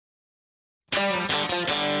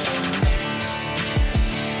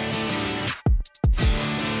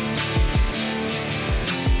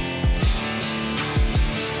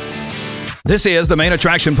This is the Main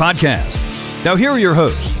Attraction Podcast. Now here are your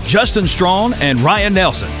hosts, Justin Strawn and Ryan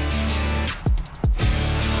Nelson.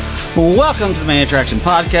 Welcome to the Main Attraction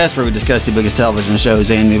Podcast, where we discuss the biggest television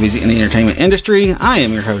shows and movies in the entertainment industry. I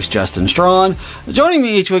am your host, Justin Strawn. Joining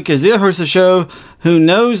me each week is the other host of the show who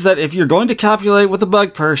knows that if you're going to copulate with a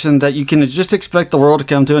bug person, that you can just expect the world to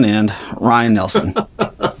come to an end, Ryan Nelson.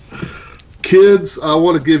 Kids, I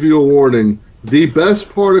want to give you a warning. The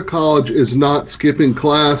best part of college is not skipping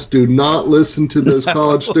class. Do not listen to those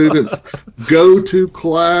college students. Go to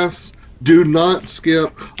class. Do not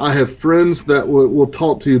skip. I have friends that will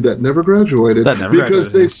talk to you that never graduated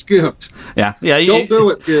because they skipped. Yeah. Don't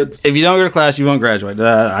do it, kids. If you don't go to class, you won't graduate.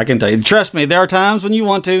 I can tell you. Trust me, there are times when you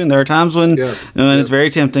want to, and there are times when it's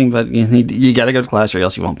very tempting, but you got to go to class or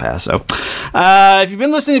else you won't pass. So, if you've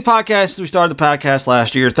been listening to the podcast since we started the podcast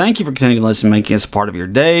last year, thank you for continuing to listen, making us a part of your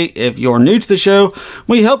day. If you're new to the show,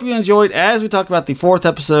 we hope you enjoyed as we talk about the 4th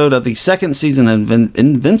episode of the 2nd season of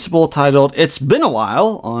Invincible, titled "It's Been a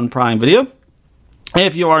While" on Prime Video.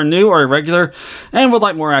 If you are new or a regular and would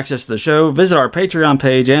like more access to the show, visit our Patreon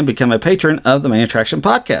page and become a patron of the Main Attraction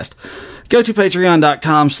Podcast. Go to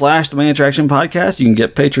patreon.com/the Main Attraction Podcast. You can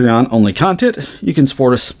get Patreon-only content. You can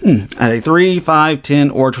support us at a $3, $5,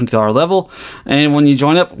 $10, or $20 level. And when you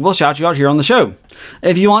join up, we'll shout you out here on the show.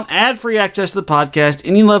 If you want ad-free access to the podcast,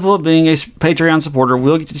 any level of being a Patreon supporter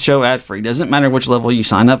will get the show ad-free. Doesn't matter which level you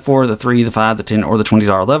sign up for, the $3, the $5, the $10, or the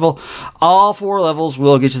 $20 level. All 4 levels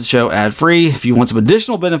will get you the show ad-free. If you want some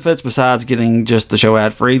additional benefits besides getting just the show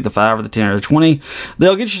ad-free, the $5 or the $10 or the $20,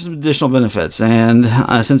 they'll get you some additional benefits. And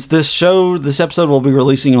since this episode will be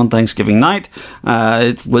releasing on Thanksgiving night,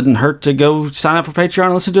 it wouldn't hurt to go sign up for Patreon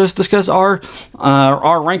and listen to us discuss our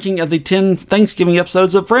ranking of the 10 Thanksgiving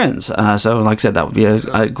episodes of Friends. So like I said, that would be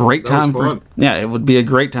a great time it would be a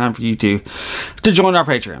great time for you to join our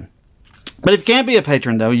Patreon. But if you can't be a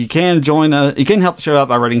patron, though, you can you can help the show out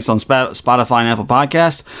by rating us on Spotify and Apple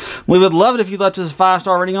Podcasts. We would love it if you left us a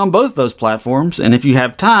 5-star rating on both those platforms. And if you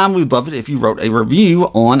have time, we'd love it if you wrote a review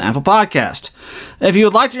on Apple Podcast. If you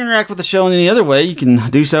would like to interact with the show in any other way, you can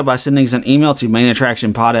do so by sending us an email to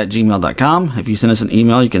mainattractionpod@gmail.com. If you send us an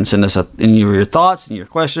email, you can send us any of your thoughts, any of your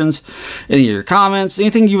questions, any of your comments,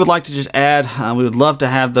 anything you would like to just add. We would love to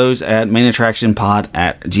have those at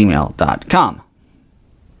mainattractionpod@gmail.com.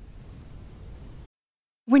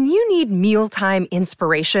 When you need mealtime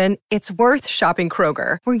inspiration, it's worth shopping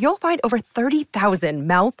Kroger, where you'll find over 30,000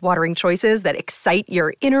 mouth-watering choices that excite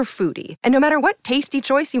your inner foodie. And no matter what tasty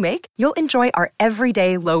choice you make, you'll enjoy our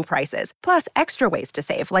everyday low prices, plus extra ways to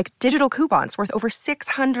save, like digital coupons worth over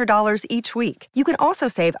 $600 each week. You can also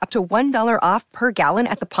save up to $1 off per gallon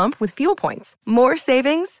at the pump with fuel points. More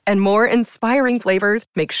savings and more inspiring flavors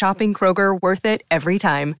make shopping Kroger worth it every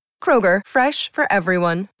time. Kroger, fresh for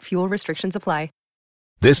everyone. Fuel restrictions apply.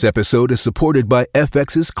 This episode is supported by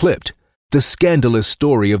FX's Clipped, the scandalous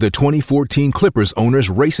story of the 2014 Clippers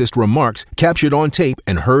owner's racist remarks captured on tape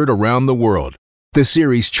and heard around the world. The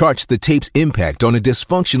series charts the tape's impact on a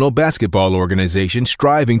dysfunctional basketball organization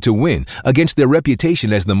striving to win against their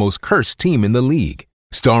reputation as the most cursed team in the league.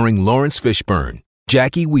 Starring Lawrence Fishburne,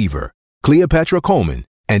 Jackie Weaver, Cleopatra Coleman,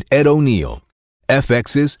 and Ed O'Neill.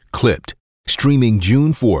 FX's Clipped, streaming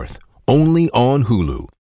June 4th, only on Hulu.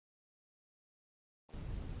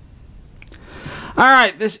 All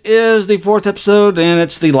right, this is the 4th episode, and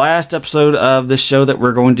it's the last episode of this show that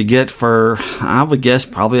we're going to get for, I would guess,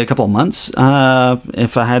 probably a couple of months,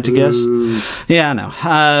 if I had to guess. Yeah, I know.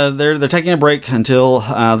 They're taking a break until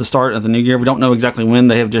the start of the new year. We don't know exactly when.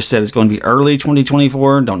 They have just said it's going to be early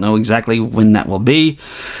 2024. Don't know exactly when that will be.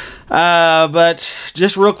 But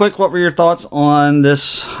just real quick, what were your thoughts on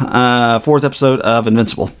this 4th episode of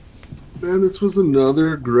Invincible? Man, this was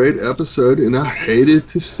another great episode, and I hated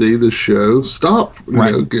to see the show stop.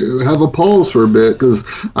 Have a pause for a bit, because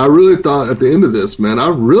I really thought at the end of this, man, I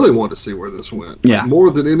really want to see where this went. Yeah.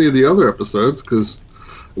 More than any of the other episodes, because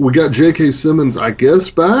we got J.K. Simmons, I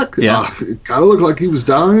guess, back. Yeah. It kind of looked like he was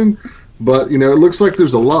dying, but, it looks like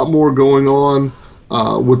there's a lot more going on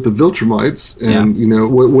with the Viltrumites and,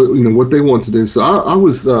 what they want to do. So I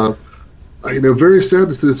was, very sad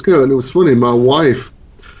to see this go, and it was funny. My wife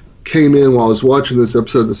came in while I was watching this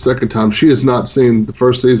episode the second time. She has not seen the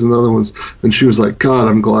first season, the other ones, and she was like, God,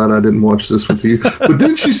 I'm glad I didn't watch this with you. But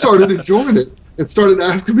then she started enjoying it and started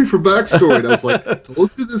asking me for backstory, and I was like, I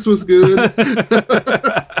told you this was good.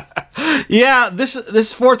 Yeah,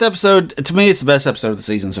 this 4th episode, to me, it's the best episode of the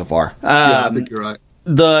season so far. Yeah, I think you're right.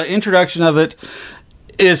 The introduction of it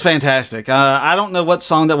is fantastic. I don't know what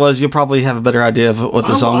song that was. You'll probably have a better idea of what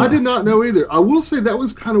the song was. I did not know either. I will say that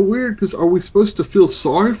was kind of weird, because are we supposed to feel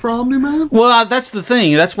sorry for Omni-Man? Well, that's the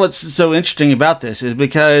thing. That's what's so interesting about this, is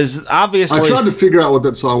because obviously... I tried to figure out what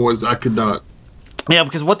that song was. I could not. Yeah,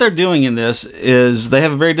 because what they're doing in this is they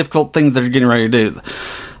have a very difficult thing that they're getting ready to do.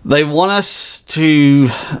 They want us to...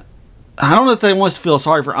 I don't know if they want us to feel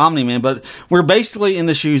sorry for Omni-Man, but we're basically in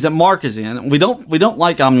the shoes that Mark is in. We don't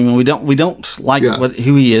like Omni-Man. We don't like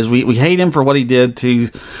who he is. We hate him for what he did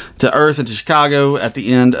to Earth and to Chicago at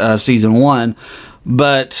the end of season 1.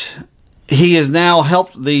 But he has now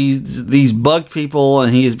helped these bug people,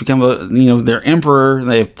 and he has become their emperor.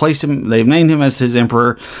 They've placed him. They've named him as his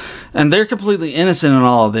emperor, and they're completely innocent in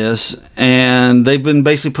all of this. And they've been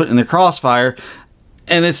basically put in the crossfire.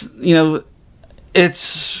 And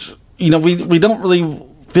we don't really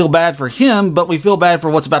feel bad for him, but we feel bad for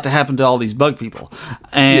what's about to happen to all these bug people.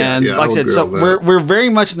 And like I said, so we're very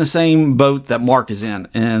much in the same boat that Mark is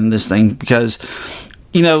in this thing, because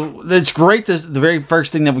it's great. The very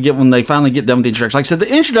first thing that we get when they finally get done with the introduction, like I said,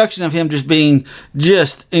 the introduction of him just being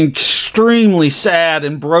just extremely sad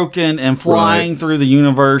and broken and flying through the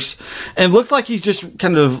universe, and looked like he's just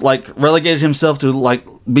kind of like relegated himself to like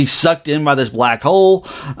be sucked in by this black hole.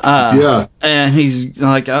 And he's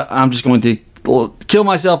like, I'm just going to kill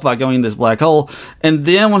myself by going into this black hole. And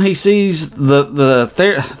then when he sees what are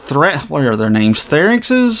their names?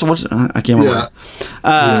 Theryxes? I can't remember.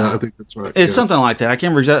 I think that's right. It's something like that. I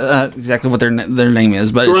can't remember exactly what their name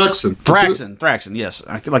is, but Thraxon. Yes,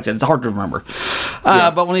 like I said, it's hard to remember.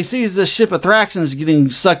 But when he sees the ship of Thraxons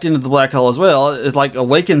getting sucked into the black hole as well, it like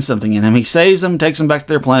awakens something in him. He saves them, takes them back to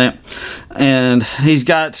their planet, and he's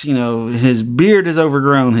got his beard is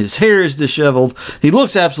overgrown, his hair is disheveled. He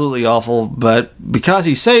looks absolutely awful, but because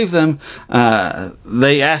he saved them,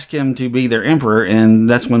 they ask him to be their emperor, and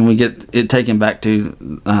that's when we get it taken back to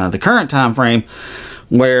the current time frame,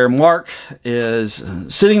 where Mark is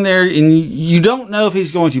sitting there, and you don't know if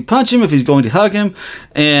he's going to punch him, if he's going to hug him,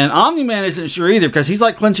 and Omni-Man isn't sure either, because he's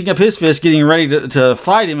like clenching up his fist, getting ready to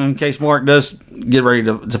fight him in case Mark does get ready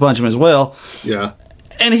to punch him as well. Yeah.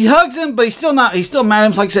 And he hugs him, but he's still mad at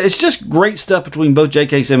him. Like I said, it's just great stuff between both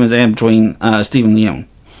J.K. Simmons and between Stephen Yeun.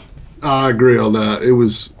 I agree on that.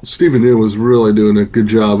 Stephen Yeun was really doing a good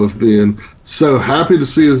job of being so happy to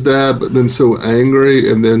see his dad, but then so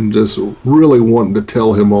angry, and then just really wanting to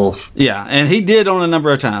tell him off. Yeah, and he did on a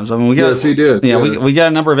number of times. I mean, yes, he did. Yeah, we got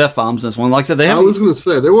a number of F-bombs in this one. Like I said, I was going to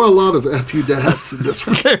say, there were a lot of F you dads in this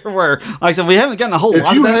one. There were. Like I said, we haven't gotten a whole lot of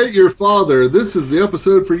that. If you hate your father, this is the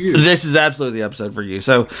episode for you. This is absolutely the episode for you.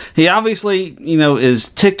 So he obviously, is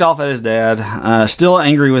ticked off at his dad, still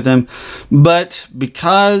angry with him, but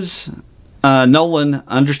because... Nolan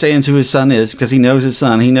understands who his son is, because he knows his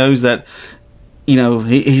son. He knows that,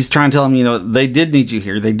 he's trying to tell him, they did need you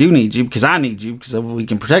here. They do need you because I need you, because we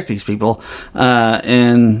can protect these people.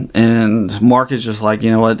 And Mark is just like, you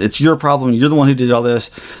know what? It's your problem. You're the one who did all this.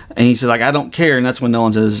 And he says, like, I don't care. And that's when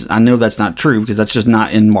Nolan says, I know that's not true, because that's just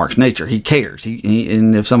not in Mark's nature. He cares.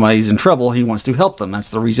 And if somebody's in trouble, he wants to help them. That's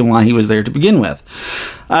the reason why he was there to begin with.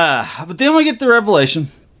 But then we get the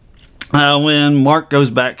revelation. When Mark goes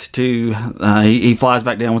back to, he flies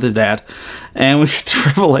back down with his dad, and we get the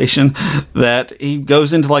revelation that he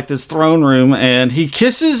goes into like this throne room and he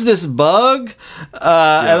kisses this bug. And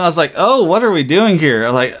I was like, oh, what are we doing here?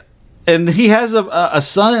 And he has a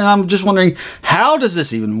son, and I'm just wondering, how does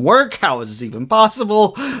this even work? How is this even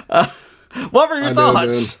possible? What were your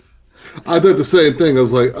thoughts? I thought the same thing. I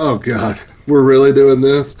was like, oh God, we're really doing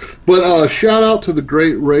this. But shout out to the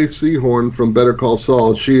great Ray Seahorn from Better Call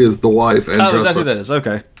Saul. She is the wife. And is that who that is?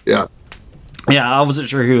 Okay. Yeah. Yeah, I wasn't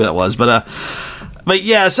sure who that was, but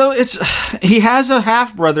yeah, so he has a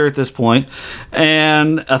half brother at this point,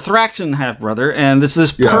 and a Thraxon half brother, and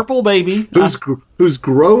this purple baby who's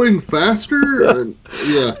growing faster.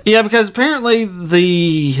 Yeah, because apparently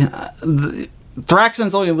the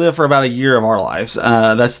Thraxons only live for about a year of our lives.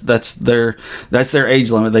 That's their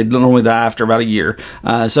age limit. They normally die after about a year.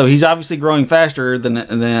 So he's obviously growing faster than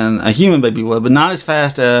a human baby would, but not as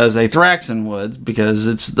fast as a Thraxon would, because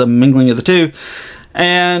it's the mingling of the two.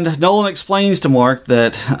 And Nolan explains to Mark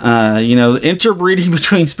that interbreeding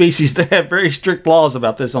between species, they have very strict laws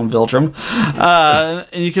about this on Viltrum,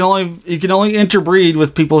 and you can only interbreed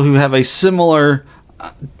with people who have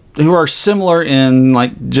who are similar in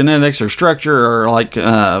like genetics or structure, or like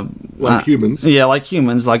humans. Yeah, like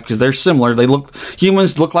humans, because they're similar.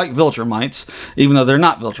 Humans look like Viltrumites, even though they're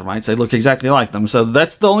not Viltrumites. They look exactly like them. So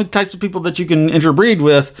that's the only types of people that you can interbreed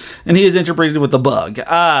with, and he is interbreeded with the bug.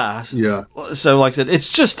 Yeah. So like I said, it's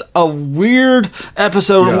just a weird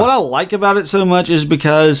episode. Yeah. And what I like about it so much is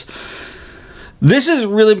because This is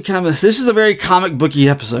really this is a very comic booky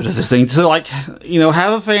episode of this thing. So, like,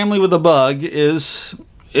 have a family with a bug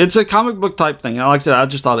it's a comic book type thing. Like I said, I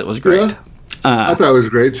just thought it was great. Yeah, I thought it was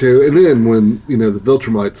great too. And then when, the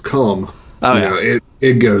Viltrumites come,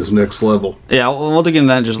 it goes next level. Yeah, we'll dig into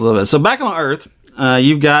that in just a little bit. So back on Earth,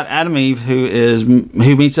 you've got Adam Eve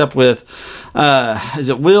who meets up with, is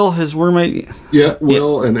it Will, his roommate? Yeah,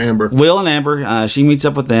 Will and Amber. Will and Amber. She meets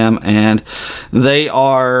up with them, and they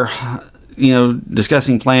are,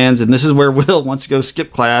 discussing plans. And this is where Will wants to go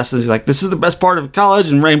skip class. And he's like, "This is the best part of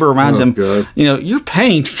college." And Amber reminds him, God. "You're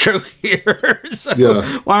paying to go here, so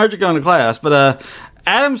why aren't you going to class?" But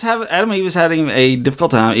Adam Eve is having a difficult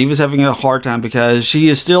time. Eve is having a hard time because she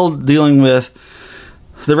is still dealing with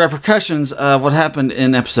the repercussions of what happened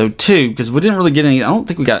in episode 2, because we didn't really get any. I don't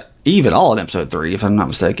think we got Eve at all in episode 3, if I'm not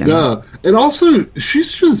mistaken. Yeah, and also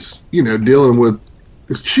she's just dealing with.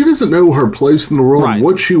 She doesn't know her place in the world, right.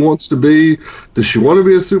 What she wants to be. Does she want to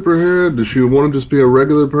be a superhero? Does she want to just be a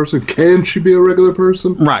regular person? Can she be a regular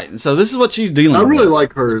person? Right. So this is what she's dealing with. I really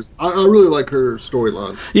like hers. I really like her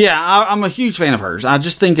storyline. Yeah, I'm a huge fan of hers. I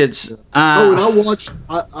just think it's. And I watched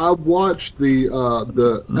the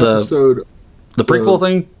episode, the prequel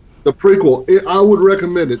thing. The prequel. I would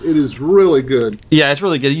recommend it. It is really good. Yeah, it's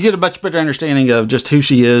really good. You get a much better understanding of just who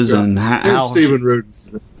she is and how. And Stephen Root is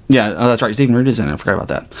in it. Yeah, that's right. Stephen Root is in it. I forgot about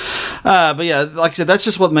that. But yeah, like I said, that's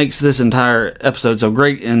just what makes this entire episode so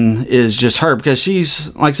great, and is just her, because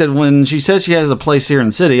she's, like I said, when she says she has a place here in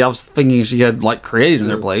the city, I was thinking she had created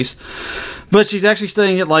their place, but she's actually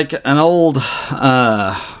staying at an old,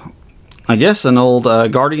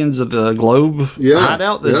 Guardians of the Globe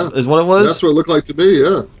hideout is what it was. That's what it looked like to me.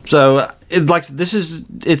 Yeah. So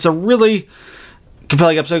it's a really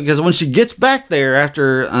compelling episode, because when she gets back there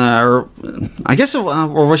after, or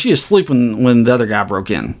was she asleep when the other guy broke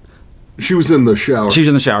in? She was in the shower. She's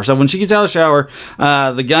in the shower. So when she gets out of the shower,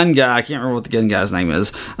 the gun guy, I can't remember what the gun guy's name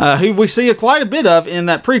is, who we see quite a bit of in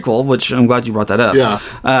that prequel, which I'm glad you brought that up. Yeah.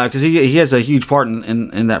 Because he has a huge part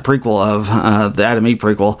in that prequel of the Adam Eve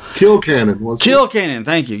prequel. Kilcannon,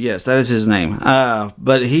 thank you. Yes, that is his name.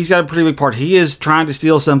 But he's got a pretty big part. He is trying to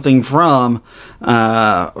steal something from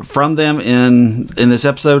them in this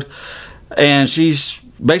episode. And she's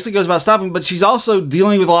basically goes about stopping, but she's also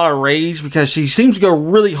dealing with a lot of rage, because she seems to go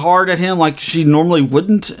really hard at him like she normally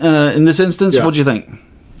wouldn't in this instance. What'd you think?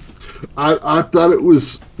 I thought it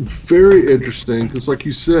was very interesting, because like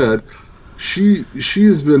you said, she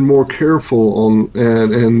has been more careful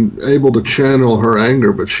and able to channel her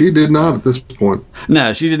anger, but she did not at this point.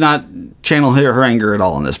 No, she did not channel her anger at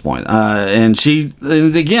all in this point. And she's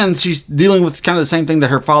dealing with kind of the same thing that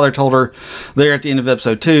her father told her there at the end of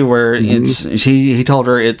episode 2, where he told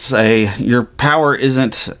her your power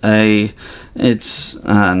isn't I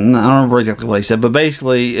don't remember exactly what he said, but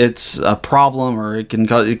basically it's a problem, or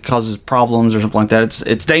it causes problems or something like that.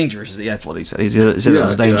 It's dangerous. That's what he said. He said it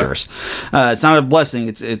was dangerous. Yeah. It's not a blessing.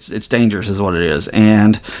 It's dangerous is what it is.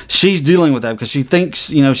 And she's dealing with that because she thinks,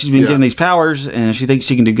 she's been given these powers, and she thinks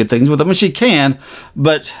she can do good things with them, and she can,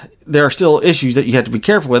 but there are still issues that you have to be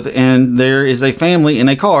careful with, and there is a family in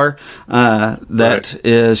a car that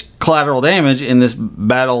is collateral damage in this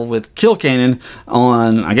battle with Kilcannon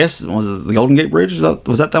on, I guess, was it the Golden Gate Bridge?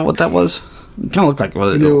 Was that what that was? It kind of looked like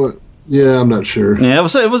what it was. Yeah, I'm not sure. Yeah, it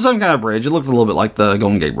was some kind of bridge. It looked a little bit like the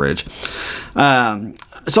Golden Gate Bridge.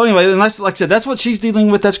 So anyway, and that's, like I said, that's what she's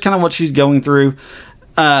dealing with. That's kind of what she's going through.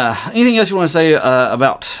 Anything else you want to say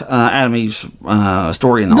about Adam Eve's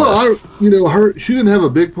story and all this? She didn't have a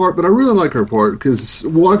big part, but I really like her part, because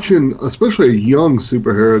watching, especially a young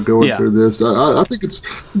superhero going through this, I think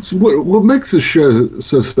it's what makes this show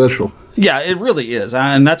so special. Yeah, it really is,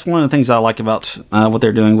 and that's one of the things I like about what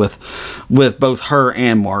they're doing with both her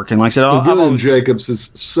and Mark. And like I said, Gillian Jacobs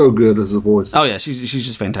is so good as a voice. Oh yeah, she's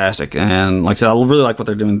just fantastic, and like I said, I really like what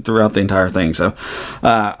they're doing throughout the entire thing. So.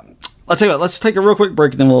 I'll tell you what, let's take a real quick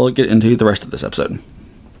break, and then we'll get into the rest of this episode.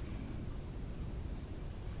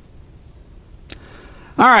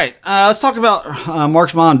 All right, let's talk about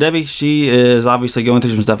Mark's mom, Debbie. She is obviously going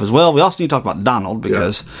through some stuff as well. We also need to talk about Donald,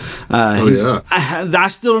 because I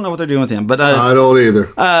still don't know what they're doing with him. But I don't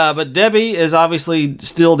either. But Debbie is obviously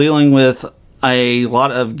still dealing with a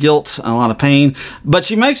lot of guilt, a lot of pain, but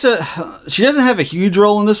she doesn't have a huge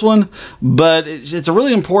role in this one, but it's a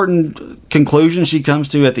really important conclusion she comes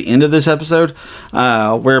to at the end of this episode,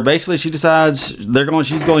 where basically she decides she's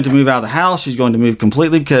going to move out of the house. She's going to move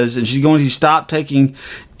completely, and she's going to stop taking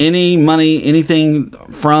any money, anything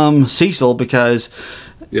from Cecil, because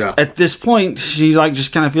at this point she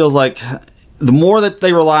just kind of feels like the more that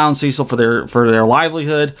they rely on Cecil for their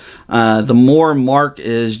livelihood, the more Mark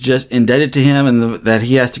is just indebted to him, and that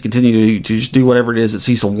he has to continue to just do whatever it is that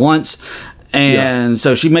Cecil wants. And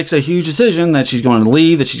so she makes a huge decision that she's going to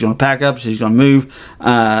leave, that she's going to pack up, she's going to move,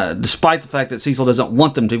 despite the fact that Cecil doesn't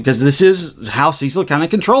want them to, because this is how Cecil kind of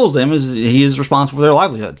controls them, is he is responsible for their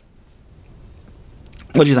livelihood.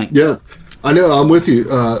 What do you think? Yeah, I know. I'm with you.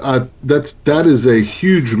 That is a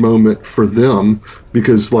huge moment for them,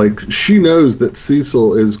 because like she knows that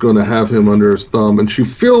Cecil is going to have him under his thumb, and she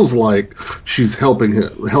feels like she's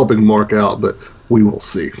helping Mark out, but we will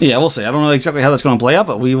see. Yeah, we'll see. I don't know exactly how that's going to play out,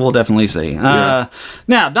 but we will definitely see. Now,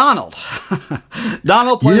 Donald.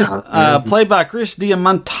 Donald, played by Chris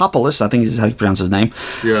Diamantopoulos, I think is how you pronounce his name.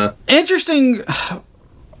 Yeah. Interesting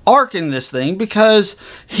arc in this thing, because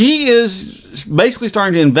he is basically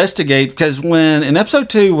starting to investigate, because in episode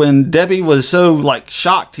 2, when Debbie was so like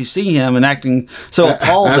shocked to see him and acting so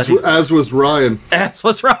appalled, as was Ryan, as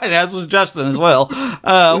was Justin as well,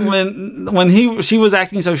 when she was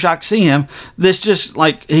acting so shocked to see him, this just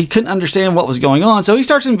like he couldn't understand what was going on, so he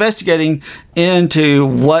starts investigating into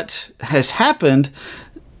what has happened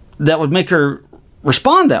that would make her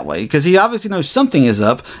respond that way, because he obviously knows something is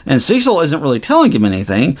up, and Cecil isn't really telling him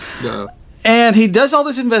anything. No. And he does all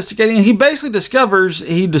this investigating, and he basically discovers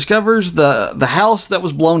the house that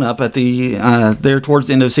was blown up at the there towards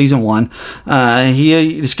the end of season 1.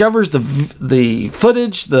 He discovers the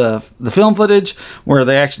footage, the film footage, where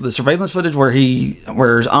the surveillance footage where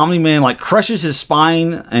Omni-Man like crushes his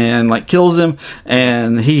spine and like kills him,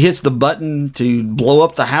 and he hits the button to blow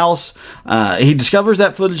up the house. He discovers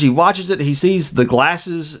that footage. He watches it. He sees the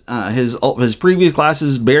glasses, his previous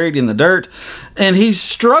glasses buried in the dirt, and he's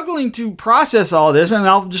struggling to process all this. And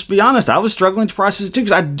I'll just be honest, I was struggling to process it too,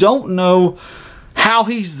 because I don't know how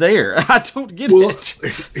he's there. I don't get it.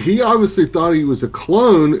 He obviously thought he was a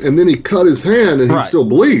clone, and then he cut his hand, and he still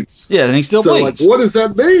bleeds. Yeah, and he still bleeds. So, like, what does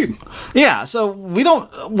that mean? Yeah, so we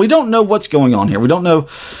don't know what's going on here. We don't know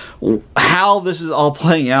how this is all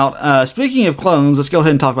playing out. Speaking of clones, let's go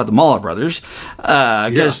ahead and talk about the Mahler brothers,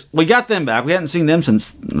 because we got them back. We hadn't seen them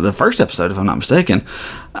since the first episode, if I'm not mistaken.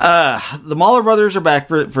 The Mahler brothers are back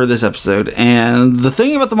for this episode, and the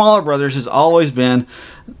thing about the Mahler brothers has always been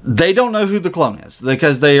they don't know who the clone is,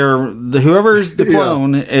 because whoever's the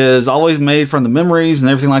clone is always made from the memories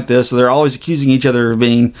and everything like this, so they're always accusing each other of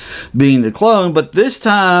being the clone. But this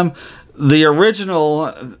time, the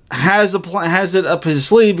original has it up his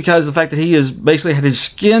sleeve, because of the fact that he has basically had his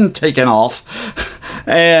skin taken off,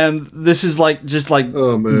 and this is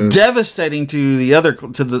devastating to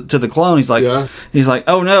the clone. He's like,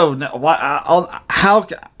 oh no, how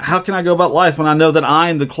can I go about life when I know that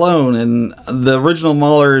I'm the clone? And the original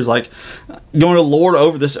Mahler is like going to lord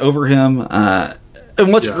over him. And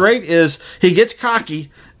what's great is he gets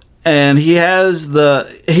cocky. And he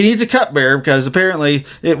needs a cupbearer, because apparently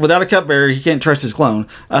without a cupbearer he can't trust his clone.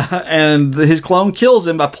 And his clone kills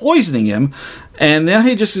him by poisoning him. And then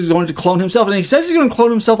he just is going to clone himself. And he says he's going to clone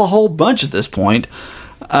himself a whole bunch at this point.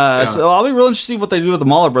 So I'll be really interested to see what they do with the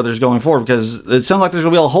Mahler brothers going forward, because it sounds like there's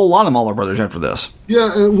going to be a whole lot of Mahler brothers after this.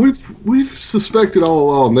 Yeah, and we've suspected all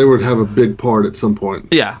along they would have a big part at some point.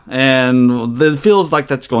 Yeah, and it feels like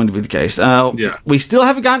that's going to be the case. We still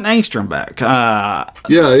haven't gotten Angstrom back. I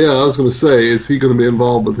was going to say, is he going to be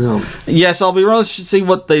involved with him? Yes, I'll be really interested to see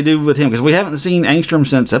what they do with him, because we haven't seen Angstrom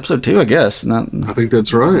since episode 2, I guess. I think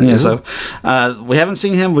that's right. Yeah, so we haven't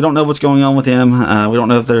seen him. We don't know what's going on with him. We don't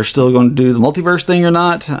know if they're still going to do the multiverse thing or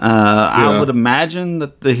not. I would imagine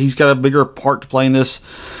that he's got a bigger part to play in this.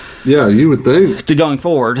 Yeah, you would think. To going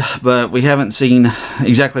forward, but we haven't seen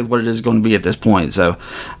exactly what it is going to be at this point. So,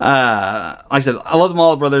 like I said, I love the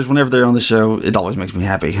Mahler brothers. Whenever they're on the show, it always makes me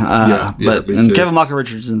happy. And Kevin Michael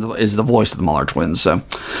Richards is the voice of the Mahler twins. So,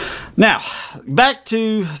 now back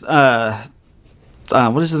to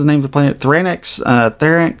what is the name of the planet? Therax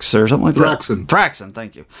or something like that? Thraxon,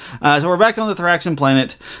 thank you. So we're back on the Thraxon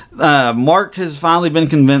planet. Mark has finally been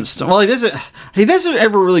convinced. Well, he doesn't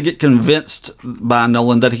ever really get convinced by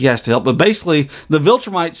Nolan that he has to help, but basically the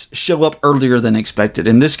Viltrumites show up earlier than expected,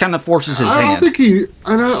 and this kind of forces his hand.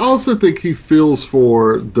 I also think he feels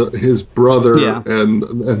for his brother and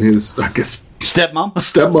his, I guess,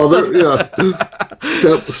 stepmother, yeah.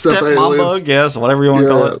 Step mom bug, yes, whatever you want to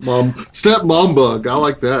call it. Step mom bug, I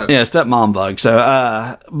like that. Yeah, step mom bug. So,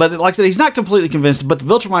 but like I said, he's not completely convinced. But the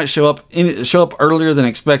Viltrumites show up earlier than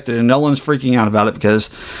expected, and Nolan's freaking out about it,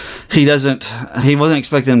 because he wasn't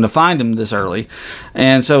expecting them to find him this early,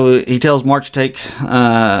 and so he tells Mark to take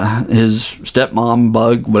his stepmom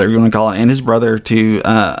bug, whatever you want to call it, and his brother to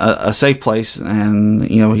a safe place, and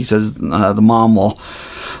he says the mom will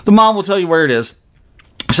tell you where it is.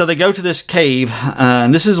 So they go to this cave,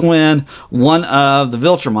 and this is when one of the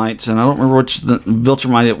Viltrumites, and I don't remember which the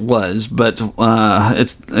Viltrumite it was, but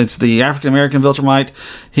it's the African American Viltrumite.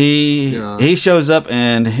 He shows up,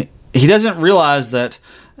 and he doesn't realize that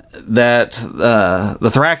the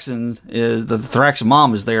Thraxan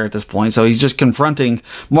mom is there at this point. So he's just confronting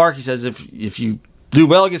Mark. He says, if you do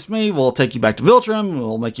well against me, we'll take you back to Viltrum.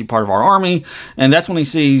 We'll make you part of our army. And that's when he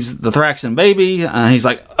sees the Thraxan baby. He's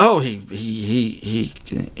like, oh,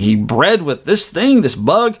 he bred with this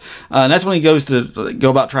bug. And that's when he goes to go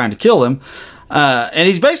about trying to kill him. And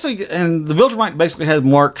the Viltrumite basically has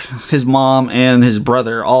Mark, his mom, and his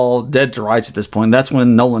brother all dead to rights at this point. That's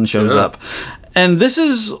when Nolan shows up. And this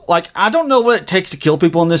is, I don't know what it takes to kill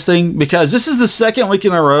people in this thing, because this is the second week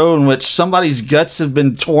in a row in which somebody's guts have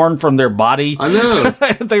been torn from their body. I know.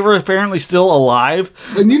 They were apparently still alive.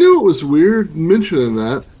 And you know what was weird mentioning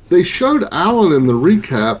that? They showed Alan in the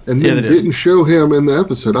recap, and they didn't show him in the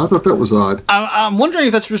episode. I thought that was odd. I'm wondering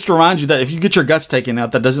if that's just to remind you that if you get your guts taken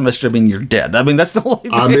out, that doesn't necessarily mean you're dead. I mean, that's the only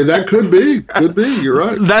thing. I mean, that could be. Could be. You're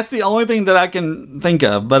right. That's the only thing that I can think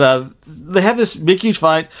of. But they have this big, huge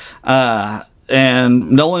fight.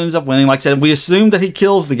 And Nolan ends up winning. Like I said, we assume that he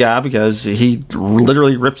kills the guy because he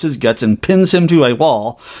literally rips his guts and pins him to a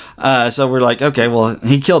wall. So we're like, okay, well,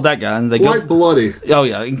 he killed that guy. And they quite bloody. Oh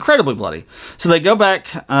yeah, incredibly bloody. So they go back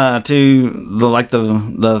to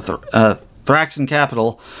the Thraxan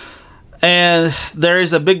capital, and there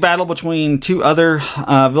is a big battle between two other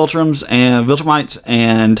Viltrumites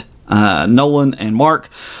and Nolan and Mark.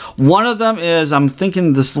 One of them is, I'm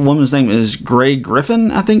thinking this woman's name is Grey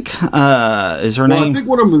Griffin, I think, is her name. I think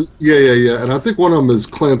one of them is, yeah. And I think one of them is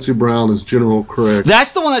Clancy Brown as General Craig.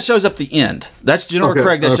 That's the one that shows up at the end. That's General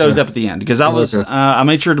Craig that shows up at the end. Because I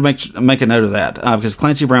made sure to make a note of that, because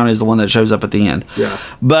Clancy Brown is the one that shows up at the end. Yeah.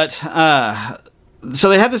 But, so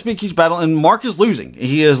they have this big, huge battle, and Mark is losing.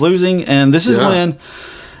 He is losing, and this is when...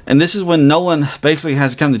 And this is when Nolan basically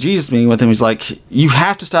has to come to Jesus meeting with him. He's like, you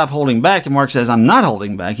have to stop holding back. And Mark says, I'm not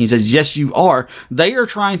holding back. He says, yes, you are. They are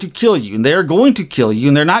trying to kill you, and they are going to kill you,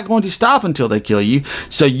 and they're not going to stop until they kill you.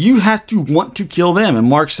 So you have to want to kill them. And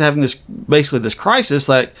Mark's having this crisis,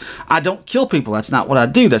 like, I don't kill people. That's not what I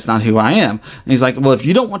do. That's not who I am. And he's like, well, if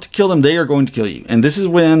you don't want to kill them, they are going to kill you. And this is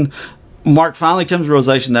when Mark finally comes to the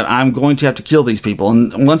realization that I'm going to have to kill these people.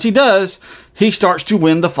 And once he does, he starts to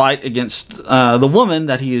win the fight against the woman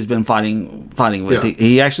that he has been fighting with. Yeah.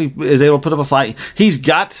 He actually is able to put up a fight. He's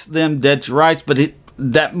got them dead to rights, but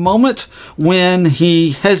that moment when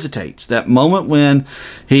he hesitates, that moment when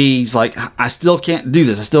he's like, I still can't do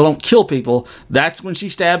this, I still don't kill people, that's when she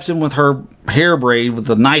stabs him with her hair braid with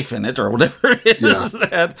a knife in it, or whatever it is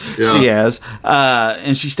that she has.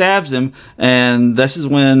 And she stabs him, and this is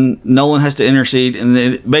when Nolan has to intercede, and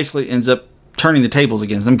then it basically ends up turning the tables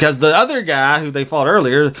against them, because the other guy who they fought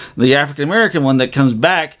earlier, the African American one that comes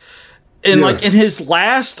back, and in his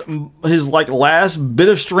last bit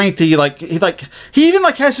of strength, he even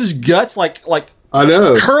has his guts I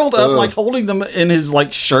know curled up, holding them in his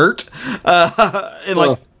shirt,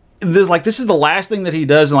 and this is the last thing that he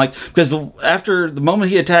does, and because after the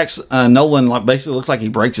moment he attacks Nolan, basically looks like he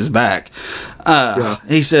breaks his back.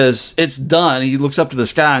 He says it's done. He looks up to the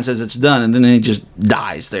sky and says it's done, and then he just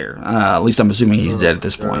dies there. At least I'm assuming he's dead at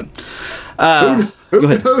this point. Who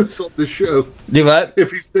knows on the show? Do what?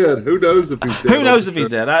 If he's dead, who knows if he's dead? Who knows if he's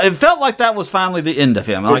dead? It felt like that was finally the end of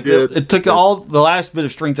him. It took all the last bit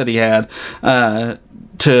of strength that he had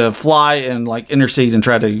to fly and intercede and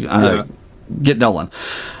try to get Nolan.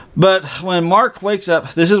 But when Mark wakes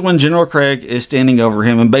up, this is when General Craig is standing over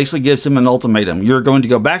him and basically gives him an ultimatum. You're going to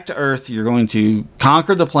go back to Earth. You're going to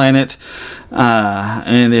conquer the planet.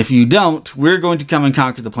 And if you don't, we're going to come and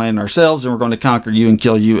conquer the planet ourselves, and we're going to conquer you and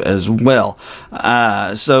kill you as well.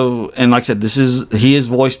 And like I said, he is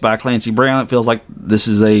voiced by Clancy Brown. It feels like this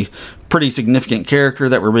is a pretty significant character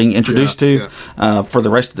that we're being introduced to for the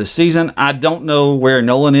rest of the season. I don't know where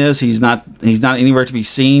Nolan is. He's not anywhere to be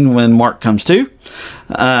seen when Mark comes to.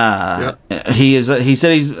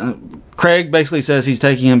 Craig basically says he's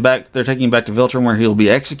taking him back. They're taking him back to Viltrum, where he'll be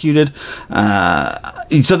executed.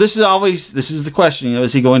 So this is the question.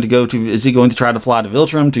 Is he going to try to fly to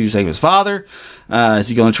Viltrum to save his father? Is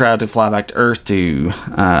he going to try to fly back to Earth to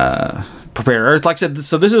prepare Earth? Like I said,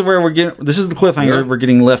 so this is where this is the cliffhanger we're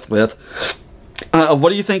getting left with. What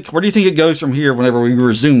do you think? Where do you think it goes from here whenever we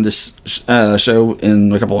resume this show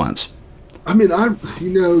in a couple months? I mean,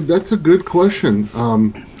 that's a good question.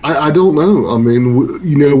 I don't know. I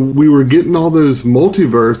mean, we were getting all those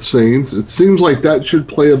multiverse scenes. It seems like that should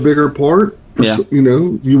play a bigger part.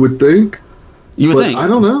 You would think. You would think. I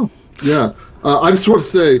don't know. Yeah. I just want to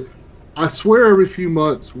say, I swear every few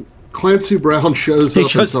months Clancy Brown shows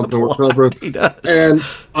up in something we're covering. He does. And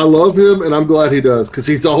I love him, and I'm glad he does, because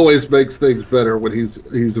he's always makes things better when he's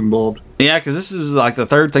involved. Yeah, because this is like the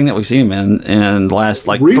third thing that we see him in the last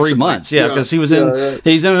Recently, 3 months. Yeah, because he was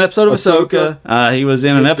he's in an episode of Ahsoka. He was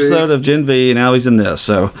in an episode of Gen V, and now he's in this.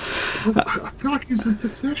 So I feel like he's in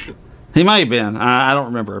Succession. he might have been. I don't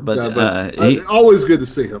remember, but, always good to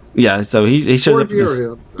see him. Yeah, so he shows up.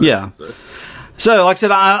 Him, yeah. So, like I said,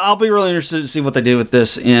 I'll be really interested to see what they do with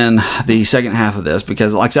this in the second half of this,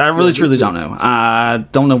 because, like I said, I really, truly don't know. I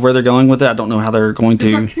don't know where they're going with it. I don't know how they're going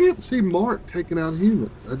to. I can't see Mark taking out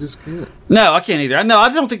humans. I just can't. No, I can't either. No,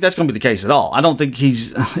 I don't think that's going to be the case at all. I don't think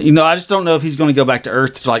he's, I just don't know if he's going to go back to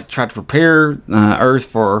Earth to, like, try to prepare Earth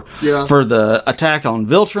for the attack on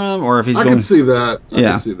Viltrum, or if he's going to. I can see that. I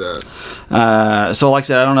can see that. So, like I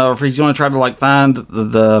said, I don't know if he's going to try to, like, find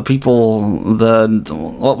the people,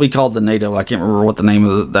 what we call the NATO. I can't remember what the name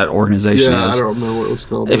of that organization is. I don't remember what it was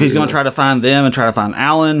called. If he's going to try to find them and try to find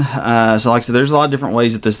Alan. So, like I said, there's a lot of different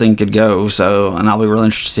ways that this thing could go. So, and I'll be really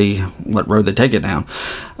interested to see what road they take it down.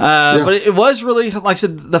 But it was really, like I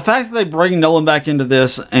said, the fact that they bring Nolan back into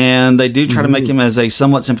this and they do try to make him as a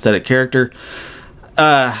somewhat sympathetic character,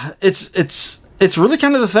 it's really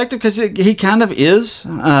kind of effective, because he kind of is.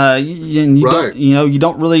 You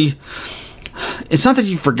don't really. It's not that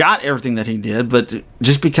you forgot everything that he did, but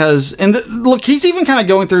just because... And look, he's even kind of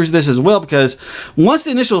going through this as well, because once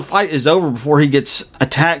the initial fight is over, before he gets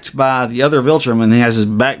attacked by the other Viltrum and he has his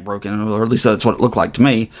back broken, or at least that's what it looked like to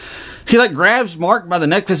me, he like grabs Mark by the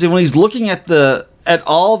neck, because when he's looking at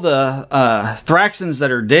all the Thraxans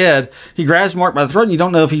that are dead, he grabs Mark by the throat, and you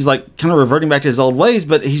don't know if he's like kind of reverting back to his old ways,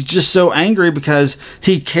 but he's just so angry because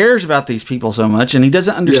he cares about these people so much, and he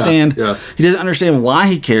doesn't understand. He doesn't understand why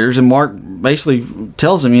he cares, and Mark basically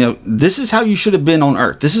tells him, this is how you should have been on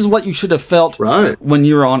Earth. This is what you should have felt when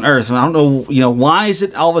you were on Earth. And I don't know, why is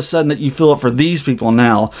it all of a sudden that you feel it for these people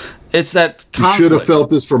now? It's that conflict. You should have felt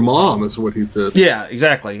this for Mom, is what he said. Yeah,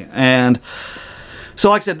 exactly. And so,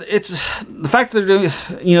 like I said, it's the fact that they're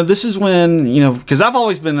doing, this is when, because I've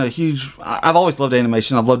always loved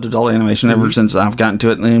animation. I've loved adult animation ever since I've gotten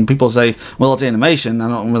to it. And people say, well, it's animation. I'm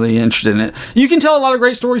not really interested in it. You can tell a lot of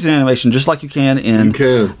great stories in animation, just like you can in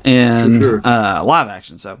live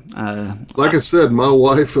action. So, like I said, my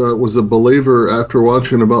wife was a believer after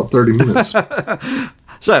watching about 30 minutes.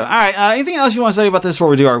 So, all right. Anything else you want to say about this before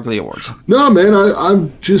we do our weekly awards? No, man. I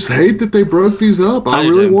just hate that they broke these up. I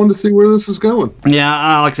really wanted to see where this is going.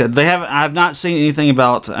 Yeah, like I said, I have not seen anything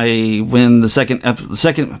about when the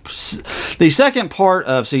second part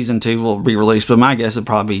of season 2 will be released. But my guess would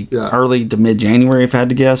probably be early to mid January, if I had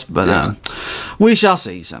to guess. But we shall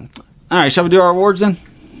see. So, all right. Shall we do our awards then?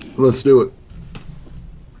 Let's do it.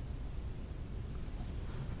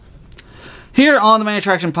 Here on the Main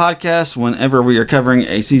Attraction Podcast, whenever we are covering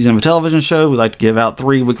a season of a television show, we like to give out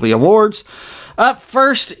 3 weekly awards. Up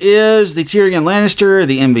first is the Tyrion Lannister,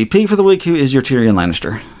 the MVP for the week. Who is your Tyrion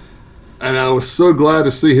Lannister? And I was so glad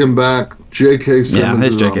to see him back. J.K. Simmons. Yeah,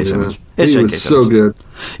 it's J.K. Simmons. He was so good.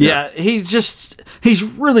 Yeah, he's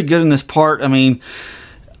really good in this part. I mean,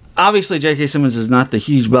 obviously, J.K. Simmons is not the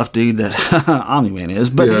huge buff dude that Omni-Man is,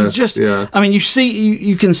 but he's just, I mean,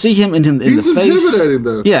 you can see him in the face. He's intimidating,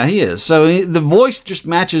 though. Yeah, he is. So the voice just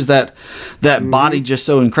matches that body just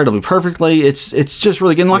so incredibly perfectly. It's just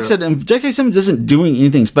really good. And like I said, J.K. Simmons isn't doing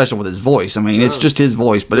anything special with his voice. I mean, it's just his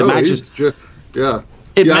voice, but it matches.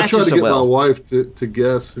 I tried to get my wife to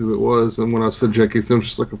guess who it was, and when I said J.K. Simmons,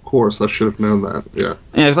 she's like, of course, I should have known that. Yeah,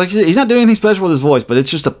 like I said, he's not doing anything special with his voice, but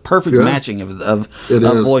it's just a perfect matching of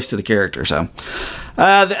voice to the character. So,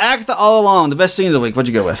 the Agatha All Along, the best scene of the week. What'd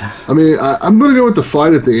you go with? I mean, I'm going to go with the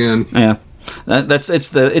fight at the end. Yeah. It's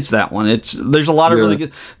that one. There's a lot of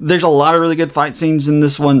really good fight scenes in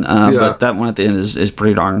this one, but that one at the end is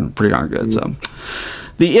pretty darn good. So,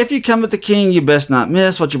 the If You Come with the King, You Best Not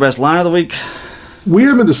Miss. What's your best line of the week? We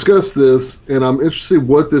haven't discussed this, and I'm interested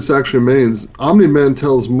what this actually means. Omni-Man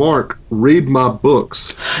tells Mark, read my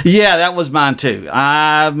books. Yeah, that was mine too.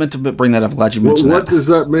 I meant to bring that up. I'm glad you mentioned that. What does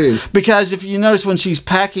that mean? Because if you notice when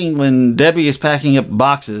Debbie is packing up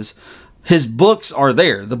boxes, his books are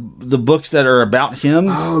there. The books that are about him.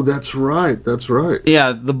 Oh, that's right.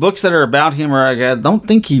 Yeah, the books that are about him I don't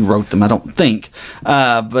think he wrote them. I don't think.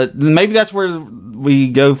 But maybe that's where we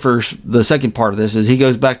go for the second part of this, is he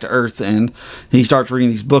goes back to Earth and he starts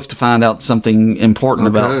reading these books to find out something important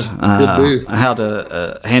about how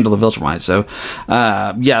to handle the Viltrumites. So,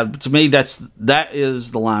 to me, that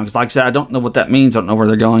is the line. Because like I said, I don't know what that means. I don't know where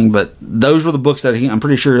they're going, but those were the books that I'm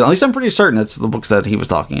pretty certain that's the books that he was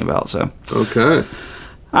talking about. So, okay.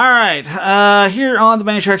 All right. Here on the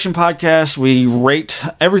Main Attraction Podcast, we rate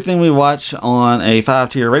everything we watch on a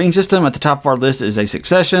 5-tier rating system. At the top of our list is a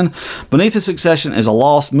Succession. Beneath the Succession is a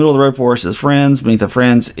Lost. Middle of the road for us is Friends. Beneath the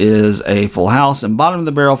Friends is a Full House. And bottom of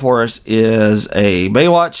the barrel for us is a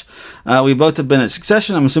Baywatch. We both have been at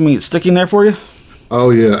Succession. I'm assuming it's sticking there for you?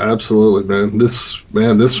 Oh yeah, absolutely, man. This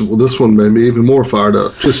one made me even more fired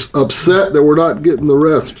up. Just upset that we're not getting the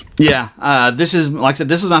rest. Yeah, this is, like I said,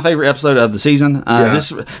 this is my favorite episode of the season.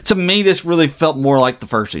 This, to me, this really felt more like the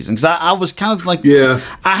first season, because I was kind of like,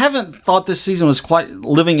 I haven't thought this season was quite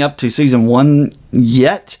living up to season 1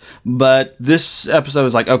 yet, but this episode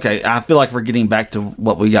is like, okay, I feel like we're getting back to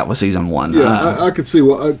what we got with season 1. Yeah, I could see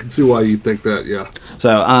why you think that. Yeah.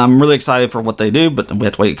 So I'm really excited for what they do, but we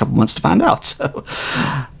have to wait a couple months to find out. So,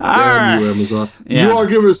 damn you, Amazon. Yeah. You are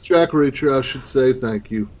giving us Jack Reacher. I should say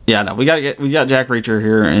thank you. Yeah, no, we got Jack Reacher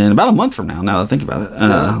here in about a month from now. Now that I think about it,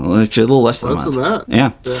 actually a little less than a month. That.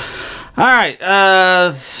 Yeah. All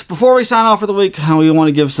right. Before we sign off for the week, we want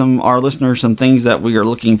to give our listeners some things that we are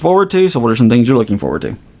looking forward to. So, what are some things you're looking forward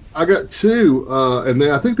to? I got 2, and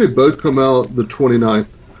I think they both come out the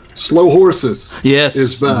 29th. Slow Horses. Yes,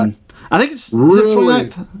 is back. Mm-hmm. I think it's really. Is it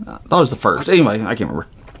 29th? I thought it was the first. Anyway, I can't remember.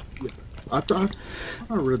 Yeah,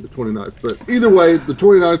 I read the 29th, but either way, the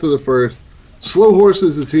 29th or the 1st. Slow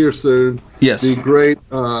Horses is here soon. Yes. The great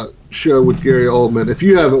show with Gary Oldman. If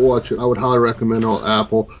you haven't watched it, I would highly recommend on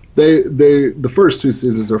Apple. The first 2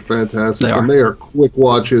 seasons are fantastic, and they are quick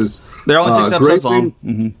watches. They're only 6 episodes long.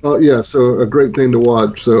 Mm-hmm. So a great thing to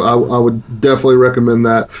watch. So I would definitely recommend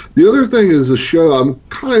that. The other thing is a show I'm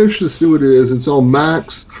kind of interested to see what it is. It's on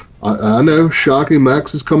Max. I know, shocking.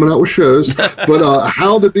 Max is coming out with shows, but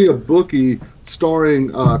How to Be a Bookie,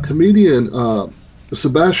 starring comedian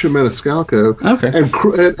Sebastian Maniscalco,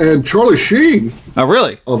 and Charlie Sheen. Oh,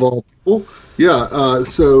 really? Of all people, yeah.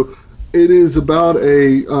 So it is about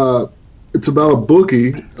a bookie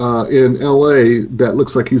in L.A. that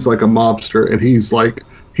looks like he's like a mobster, and he's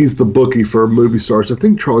the bookie for movie stars. I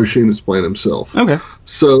think Charlie Sheen is playing himself. Okay.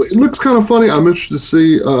 So it looks kind of funny. I'm interested to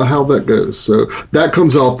see how that goes. So that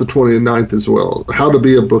comes off the 29th as well. How to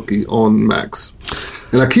Be a Bookie on Max.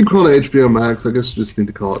 And I keep calling it HBO Max. I guess you just need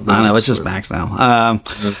to call it Max. I know, it's just Max now.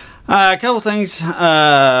 A couple things.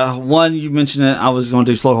 One, you mentioned it. I was going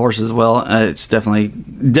to do Slow Horses as well. It's definitely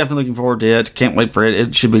looking forward to it. Can't wait for it.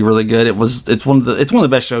 It should be really good. It's one of the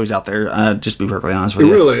best shows out there. Just to be perfectly honest with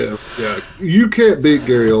you, it really is. Yeah, you can't beat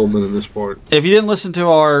Gary Oldman in this part. If you didn't listen to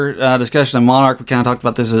our discussion on Monarch, we kind of talked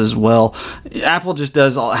about this as well. Apple just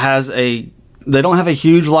they don't have a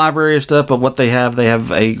huge library of stuff, but what they have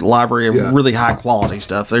a library of really high quality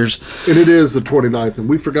stuff. And it is the 29th, and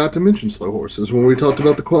we forgot to mention Slow Horses when we talked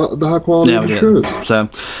about the high quality of the shows. So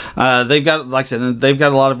they've got, like I said, they've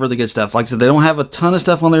got a lot of really good stuff. Like I said, they don't have a ton of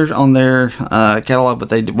stuff on their catalog,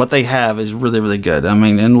 but what they have is really, really good. I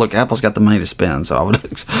mean, and look, Apple's got the money to spend, so I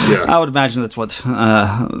would imagine that's what.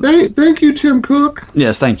 Thank you, Tim Cook.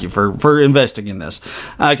 Yes, thank you for investing in this,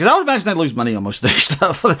 because I would imagine they lose money on most of their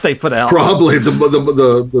stuff that they put out. Probably.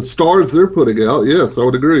 The stars they're putting out, yes, I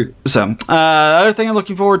would agree. So, other thing I'm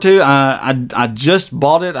looking forward to, I just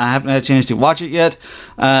bought it. I haven't had a chance to watch it yet.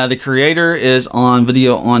 The Creator is on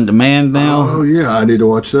video on demand now. Oh yeah, I need to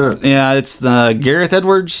watch that. Yeah, it's Gareth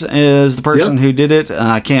Edwards is the person who did it.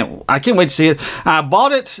 I can't wait to see it. I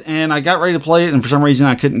bought it and I got ready to play it, and for some reason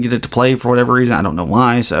I couldn't get it to play for whatever reason. I don't know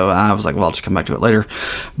why. So I was like, well, I'll just come back to it later.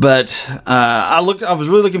 But I was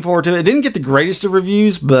really looking forward to it. It didn't get the greatest of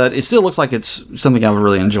reviews, but it still looks like it's something I would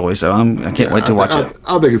really enjoy. So I can't wait to watch it.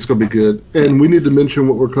 I think it's going to be good. And we need to mention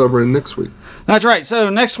what we're covering next week. That's right. So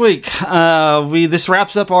next week, this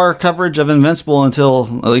wraps up our coverage of Invincible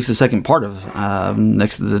until at least the second part of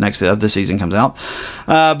the next of the season comes out.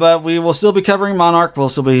 But we will still be covering Monarch. We'll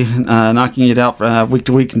still be knocking it out week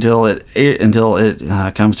to week until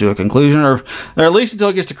it comes to a conclusion, or at least until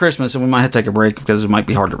it gets to Christmas, and we might have to take a break because it might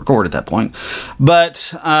be hard to record at that point. But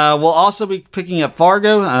we'll also be picking up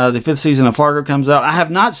Fargo. The 5th season of Fargo comes out. I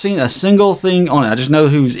have not seen a single thing on it. I just know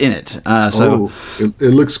who's in it.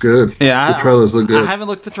 It looks good. Yeah, the trailers look good. I haven't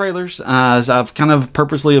looked at the trailers. I've kind of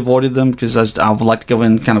purposely avoided them because I would like to go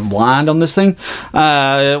in kind of blind on this thing.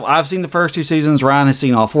 I've seen the first 2 seasons. Ryan has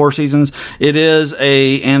seen all 4 seasons. It is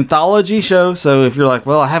a anthology show, so if you're like,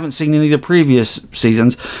 well, I haven't seen any of the previous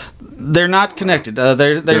seasons, they're not connected.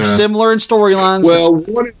 They're similar in storylines. Well,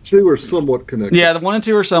 1 and 2 are somewhat connected. Yeah, the 1 and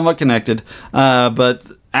 2 are somewhat connected,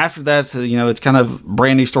 but after that, it's kind of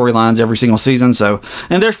brand new storylines every single season. So,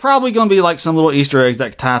 and there's probably going to be like some little Easter eggs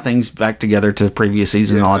that tie things back together to previous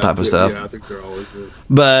seasons and all that type of stuff. Yeah, I think there always is.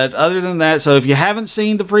 But other than that, so if you haven't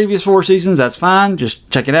seen the previous 4 seasons, that's fine. Just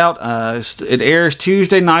check it out. It airs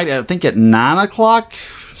Tuesday night, I think at 9 o'clock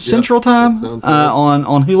Central Time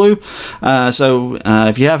on Hulu. So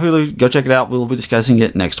if you have Hulu, go check it out. We'll be discussing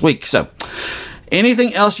it next week. So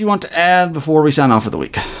anything else you want to add before we sign off for the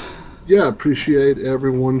week? Yeah, appreciate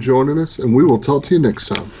everyone joining us, and we will talk to you next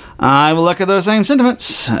time. I will echo those same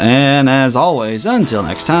sentiments. And as always, until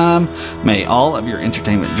next time, may all of your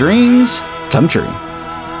entertainment dreams come true.